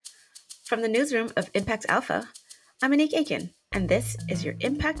From the newsroom of Impact Alpha, I'm Monique Aiken, and this is your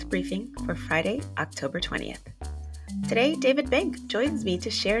Impact Briefing for Friday, October 20th. Today, David Bank joins me to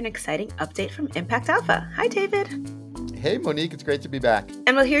share an exciting update from Impact Alpha. Hi, David. Hey, Monique, it's great to be back.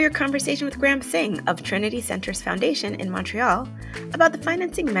 And we'll hear your conversation with Graham Singh of Trinity Centers Foundation in Montreal about the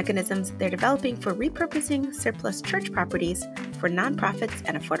financing mechanisms they're developing for repurposing surplus church properties for nonprofits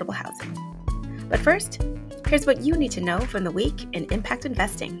and affordable housing. But first, here's what you need to know from the week in impact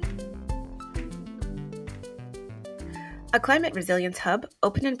investing. A climate resilience hub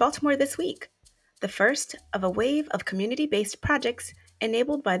opened in Baltimore this week, the first of a wave of community-based projects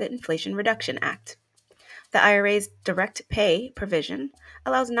enabled by the Inflation Reduction Act. The IRA's direct pay provision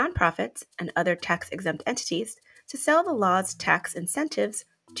allows nonprofits and other tax-exempt entities to sell the law's tax incentives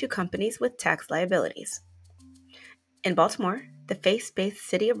to companies with tax liabilities. In Baltimore, the faith-based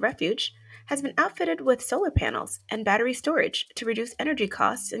City of Refuge has been outfitted with solar panels and battery storage to reduce energy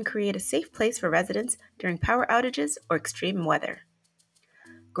costs and create a safe place for residents during power outages or extreme weather.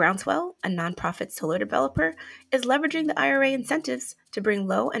 Groundswell, a nonprofit solar developer, is leveraging the IRA incentives to bring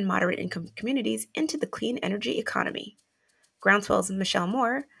low and moderate income communities into the clean energy economy. Groundswell's Michelle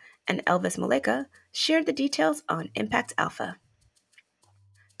Moore and Elvis Maleka shared the details on Impact Alpha.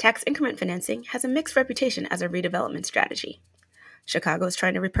 Tax increment financing has a mixed reputation as a redevelopment strategy. Chicago is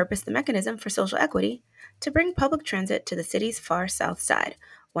trying to repurpose the mechanism for social equity to bring public transit to the city's far south side,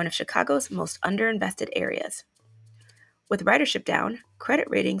 one of Chicago's most underinvested areas. With ridership down, credit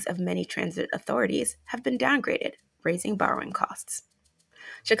ratings of many transit authorities have been downgraded, raising borrowing costs.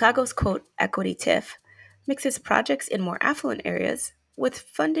 Chicago's, quote, equity TIF mixes projects in more affluent areas with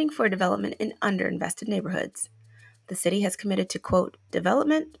funding for development in underinvested neighborhoods. The city has committed to, quote,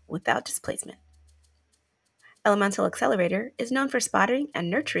 development without displacement. Elemental Accelerator is known for spotting and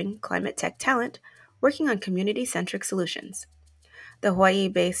nurturing climate tech talent working on community-centric solutions. The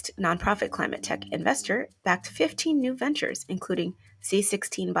Hawaii-based nonprofit climate tech investor backed 15 new ventures, including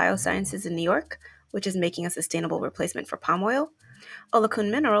C16 Biosciences in New York, which is making a sustainable replacement for palm oil, Olakun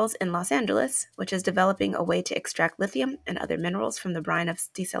Minerals in Los Angeles, which is developing a way to extract lithium and other minerals from the brine of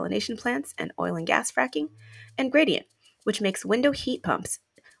desalination plants and oil and gas fracking, and Gradient, which makes window heat pumps,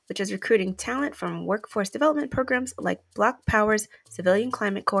 which is recruiting talent from workforce development programs like Block Power's Civilian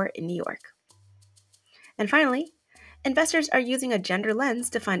Climate Corps in New York. And finally, investors are using a gender lens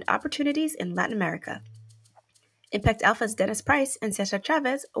to find opportunities in Latin America. Impact Alpha's Dennis Price and Cesar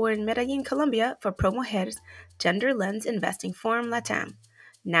Chavez were in Medellin, Colombia for Pro Mujeres Gender Lens Investing Forum LATAM,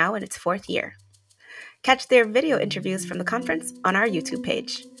 now in its fourth year. Catch their video interviews from the conference on our YouTube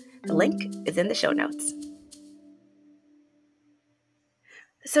page. The link is in the show notes.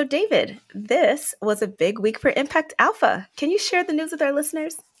 So, David, this was a big week for Impact Alpha. Can you share the news with our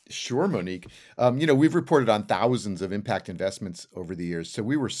listeners? Sure, Monique. We've reported on thousands of impact investments over the years, so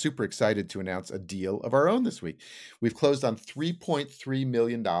we were super excited to announce a deal of our own this week. We've closed on $3.3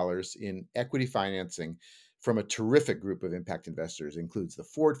 million in equity financing from a terrific group of impact investors. It includes the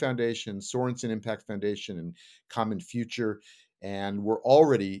Ford Foundation, Sorensen Impact Foundation, and Common Future. And we're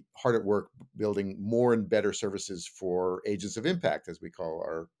already hard at work building more and better services for agents of impact, as we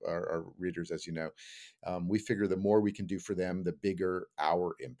call our readers, as you know. We figure the more we can do for them, the bigger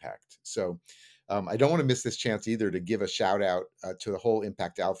our impact. So I don't want to miss this chance either to give a shout out to the whole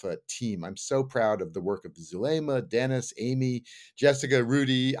Impact Alpha team. I'm so proud of the work of Zulema, Dennis, Amy, Jessica,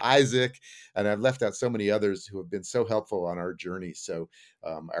 Rudy, Isaac, and I've left out so many others who have been so helpful on our journey. So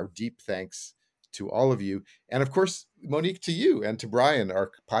our deep thanks to all of you. And of course, Monique, to you and to Brian, our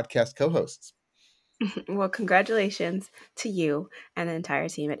podcast co-hosts. Well, congratulations to you and the entire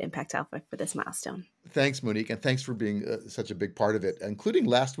team at Impact Alpha for this milestone. Thanks, Monique, and thanks for being such a big part of it, including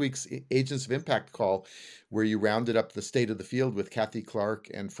last week's Agents of Impact call, where you rounded up the state of the field with Kathy Clark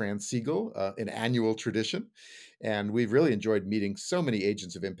and Fran Siegel, an annual tradition. And we've really enjoyed meeting so many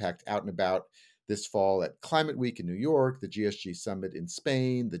Agents of Impact out and about this fall at Climate Week in New York, the GSG Summit in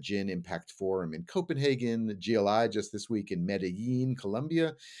Spain, the GIN Impact Forum in Copenhagen, GLI just this week in Medellin,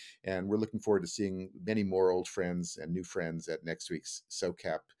 Colombia. And we're looking forward to seeing many more old friends and new friends at next week's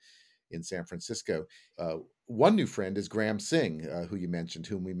SoCap in San Francisco. One new friend is Graham Singh, who you mentioned,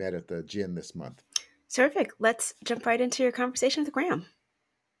 whom we met at the GIN this month. Terrific. Let's jump right into your conversation with Graham.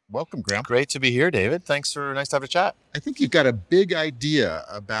 Welcome, Graham. Great to be here, David. Nice to have a chat. I think you've got a big idea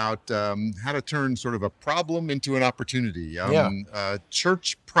about how to turn sort of a problem into an opportunity.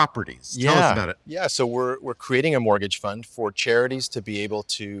 Church properties. Tell us about it. Yeah, so we're creating a mortgage fund for charities to be able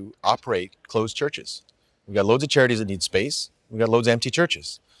to operate closed churches. We've got loads of charities that need space. We've got loads of empty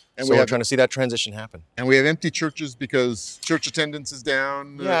churches. And we're trying to see that transition happen. And we have empty churches because church attendance is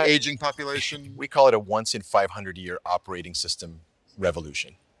down, aging population. We call it a once in 500 year operating system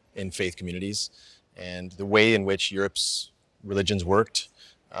revolution. in faith communities. And the way in which Europe's religions worked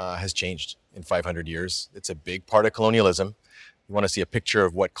has changed in 500 years. It's a big part of colonialism. You want to see a picture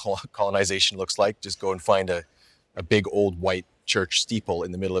of what colonization looks like, just go and find a big old white church steeple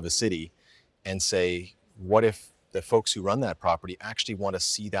in the middle of a city and say, what if the folks who run that property actually want to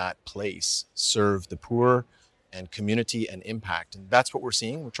see that place serve the poor and community and impact? And that's what we're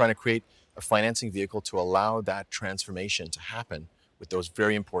seeing. We're trying to create a financing vehicle to allow that transformation to happen with those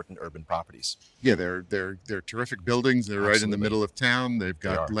very important urban properties. Yeah, they're terrific buildings. They're right in the middle of town. They've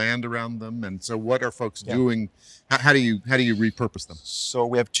got land around them. And so what are folks doing? How do you repurpose them? So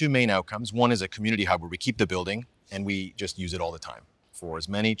we have two main outcomes. One is a community hub where we keep the building and we just use it all the time for as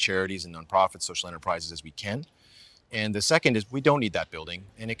many charities and nonprofits, social enterprises as we can. And the second is we don't need that building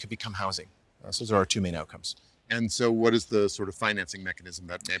and it could become housing. So those are our two main outcomes. And so what is the sort of financing mechanism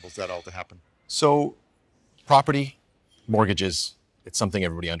that enables that all to happen? So property, mortgages, it's something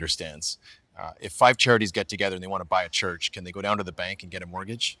everybody understands. If 5 charities get together and they want to buy a church, can they go down to the bank and get a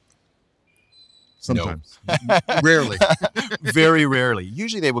mortgage? Sometimes. No. Rarely. Very rarely.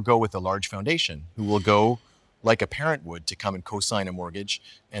 Usually they will go with a large foundation who will go like a parent would to come and co-sign a mortgage,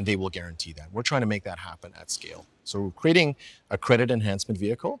 and they will guarantee that. We're trying to make that happen at scale. So we're creating a credit enhancement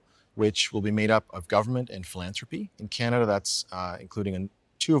vehicle, which will be made up of government and philanthropy. In Canada, that's including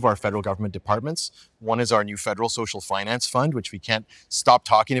 2 of our federal government departments. One is our new federal social finance fund, which we can't stop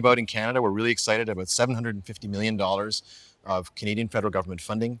talking about in Canada. We're really excited about $750 million of Canadian federal government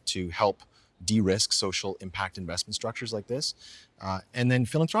funding to help de-risk social impact investment structures like this. And then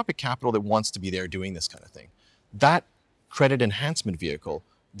philanthropic capital that wants to be there doing this kind of thing. That credit enhancement vehicle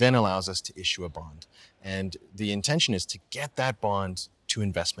then allows us to issue a bond. And the intention is to get that bond to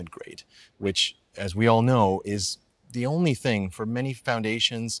investment grade, which, as we all know, is the only thing for many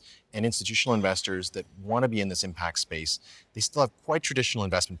foundations and institutional investors that want to be in this impact space. They still have quite traditional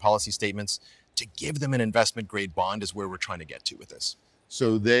investment policy statements. To give them an investment grade bond is where we're trying to get to with this.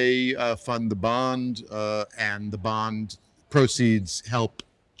 So they fund the bond, and the bond proceeds help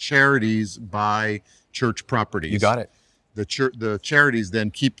charities buy church properties. You got it. The charities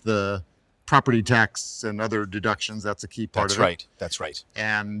then keep the property tax and other deductions. That's a key part of it. That's right.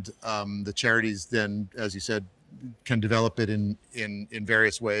 And the charities then, as you said, can develop it in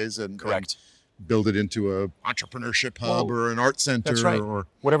various ways and build it into a entrepreneurship hub or an art center. That's right. Or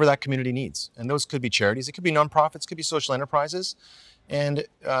whatever that community needs. And those could be charities. It could be nonprofits, could be social enterprises. And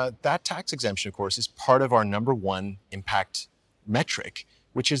that tax exemption, of course, is part of our number 1 impact metric,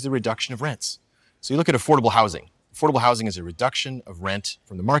 which is the reduction of rents. So you look at affordable housing. Affordable housing is a reduction of rent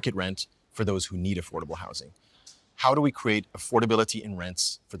from the market rent for those who need affordable housing. How do we create affordability in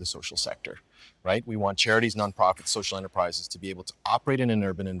rents for the social sector, right? We want charities, nonprofits, social enterprises to be able to operate in an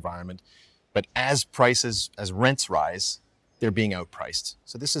urban environment, but as rents rise, they're being outpriced.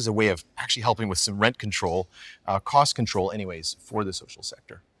 So this is a way of actually helping with some rent control, cost control anyways, for the social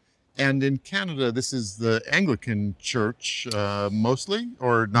sector. And in Canada, this is the Anglican Church mostly,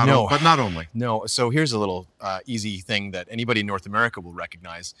 or not? No, but not only. No. So here's a little easy thing that anybody in North America will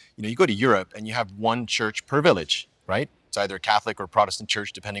recognize. You go to Europe and you have one church per village, right? It's either a Catholic or Protestant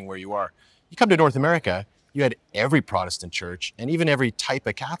church, depending where you are. You come to North America, you had every Protestant church and even every type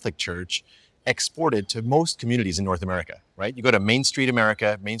of Catholic church exported to most communities in North America, right? You go to Main Street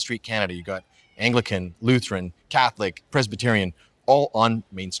America, Main Street Canada, you got Anglican, Lutheran, Catholic, Presbyterian, all on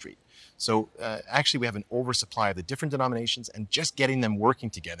Main Street. So actually we have an oversupply of the different denominations, and just getting them working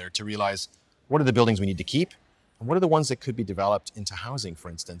together to realize what are the buildings we need to keep and what are the ones that could be developed into housing,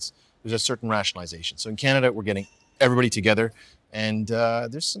 for instance. There's a certain rationalization. So in Canada, we're getting everybody together, and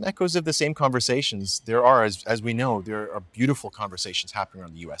there's some echoes of the same conversations. There are, as we know, there are beautiful conversations happening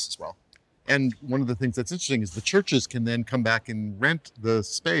around the US as well. And one of the things that's interesting is the churches can then come back and rent the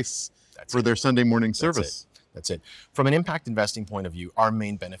space for their Sunday morning service. That's it. From an impact investing point of view, our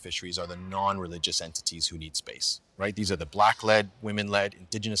main beneficiaries are the non-religious entities who need space, right? These are the Black-led, women-led,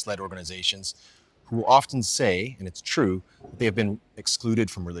 Indigenous-led organizations who often say, and it's true, that they have been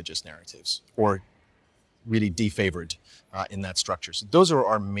excluded from religious narratives or really defavored in that structure. So those are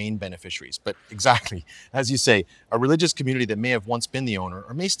our main beneficiaries. But exactly, as you say, a religious community that may have once been the owner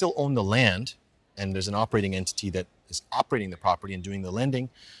or may still own the land, and there's an operating entity that is operating the property and doing the lending,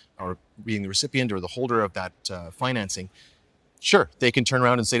 or being the recipient or the holder of that financing, sure, they can turn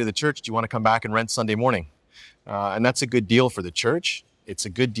around and say to the church, do you want to come back and rent Sunday morning? And that's a good deal for the church. It's a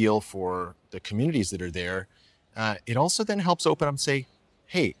good deal for the communities that are there. It also then helps open up and say,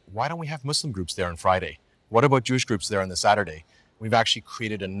 hey, why don't we have Muslim groups there on Friday? What about Jewish groups there on the Saturday? We've actually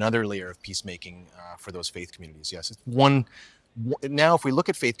created another layer of peacemaking for those faith communities. Yes, it's one. Now, if we look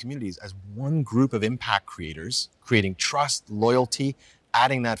at faith communities as one group of impact creators, creating trust, loyalty,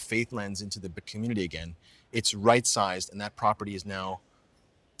 adding that faith lens into the community again, it's right-sized, and that property is now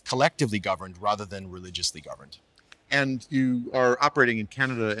collectively governed rather than religiously governed. And you are operating in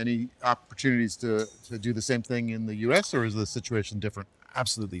Canada. Any opportunities to do the same thing in the US, or is the situation different?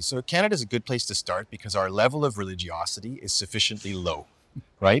 Absolutely. So Canada is a good place to start because our level of religiosity is sufficiently low,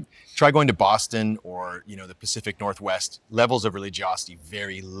 right? Try going to Boston or, the Pacific Northwest, levels of religiosity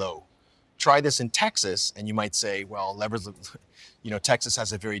very low. Try this in Texas, and you might say, well, Texas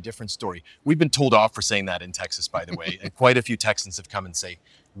has a very different story. We've been told off for saying that in Texas, by the way, and quite a few Texans have come and say,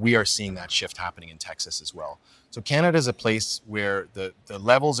 we are seeing that shift happening in Texas as well. So Canada is a place where the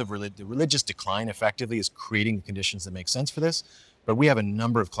levels of the religious decline effectively is creating the conditions that make sense for this. But we have a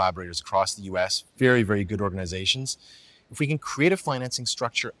number of collaborators across the US, very, very good organizations. If we can create a financing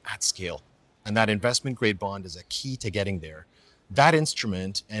structure at scale, and that investment grade bond is a key to getting there, that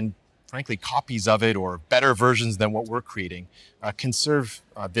instrument, and frankly, copies of it or better versions than what we're creating, can serve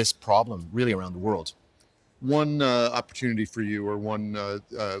this problem really around the world. One opportunity for you, or one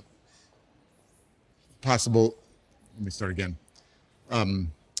possible, let me start again.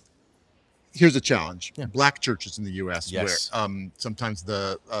 Here's a challenge. Yeah. Black churches in the US, yes, where sometimes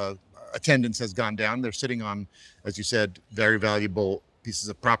the attendance has gone down. They're sitting on, as you said, very valuable pieces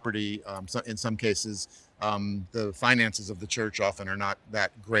of property. In some cases, the finances of the church often are not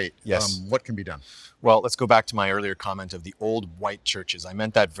that great. Yes. What can be done? Well, let's go back to my earlier comment of the old white churches. I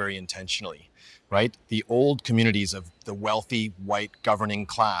meant that very intentionally, right? The old communities of the wealthy white governing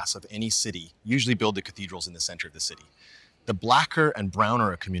class of any city usually build the cathedrals in the center of the city. The blacker and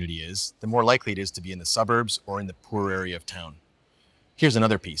browner a community is, the more likely it is to be in the suburbs or in the poor area of town. Here's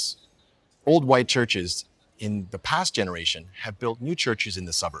another piece. Old white churches in the past generation have built new churches in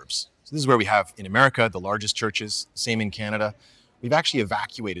the suburbs. So this is where we have in America the largest churches, same in Canada. We've actually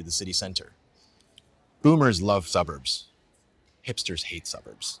evacuated the city center. Boomers love suburbs. Hipsters hate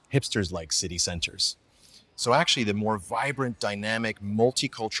suburbs. Hipsters like city centers. So actually the more vibrant, dynamic,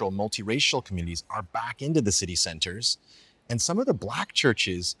 multicultural, multiracial communities are back into the city centers. And some of the black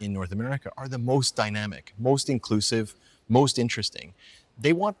churches in North America are the most dynamic, most inclusive, most interesting.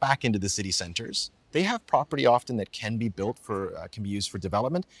 They want back into the city centers. They have property often that can be built can be used for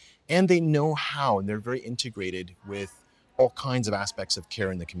development, and they know how, and they're very integrated with all kinds of aspects of care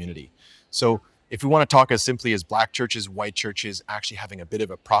in the community. So if we want to talk as simply as black churches, white churches actually having a bit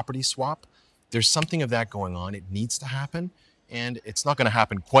of a property swap, there's something of that going on. It needs to happen, and it's not going to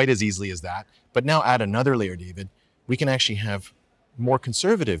happen quite as easily as that. But now add another layer, David. We can actually have more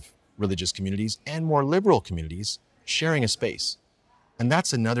conservative religious communities and more liberal communities sharing a space. And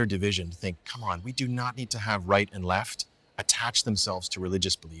that's another division to think, come on, we do not need to have right and left attach themselves to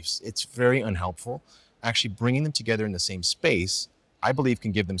religious beliefs. It's very unhelpful. Actually bringing them together in the same space, I believe,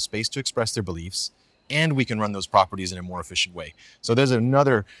 can give them space to express their beliefs, and we can run those properties in a more efficient way. So there's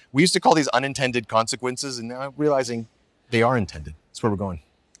another, we used to call these unintended consequences, and now I'm realizing they are intended. That's where we're going.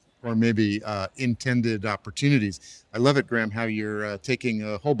 Or maybe intended opportunities. I love it, Graham, how you're taking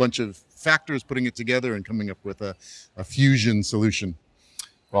a whole bunch of factors, putting it together, and coming up with a fusion solution.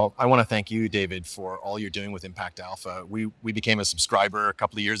 Well, I want to thank you, David, for all you're doing with ImpactAlpha. We became a subscriber a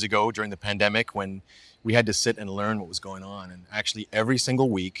couple of years ago during the pandemic when we had to sit and learn what was going on. And actually every single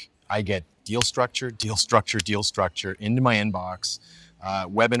week I get deal structure into my inbox,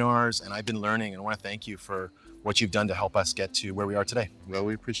 webinars, and I've been learning, and I want to thank you for what you've done to help us get to where we are today. Well,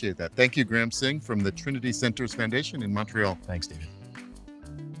 we appreciate that. Thank you, Graham Singh from the Trinity Centers Foundation in Montreal. Thanks, David.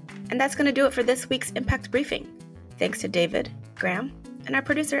 And that's going to do it for this week's Impact Briefing. Thanks to David, Graham, and our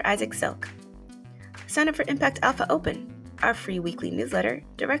producer, Isaac Silk. Sign up for ImpactAlpha Open, our free weekly newsletter,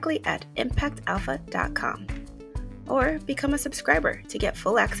 directly at ImpactAlpha.com. Or become a subscriber to get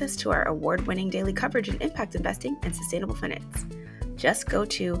full access to our award-winning daily coverage in impact investing and sustainable finance. Just go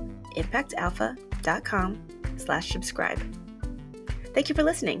to ImpactAlpha.com/subscribe. Thank you for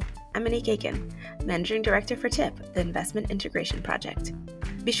listening. I'm Monique Aiken, Managing Director for TIP, the Investment Integration Project.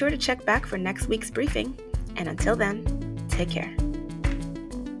 Be sure to check back for next week's briefing, and until then, take care.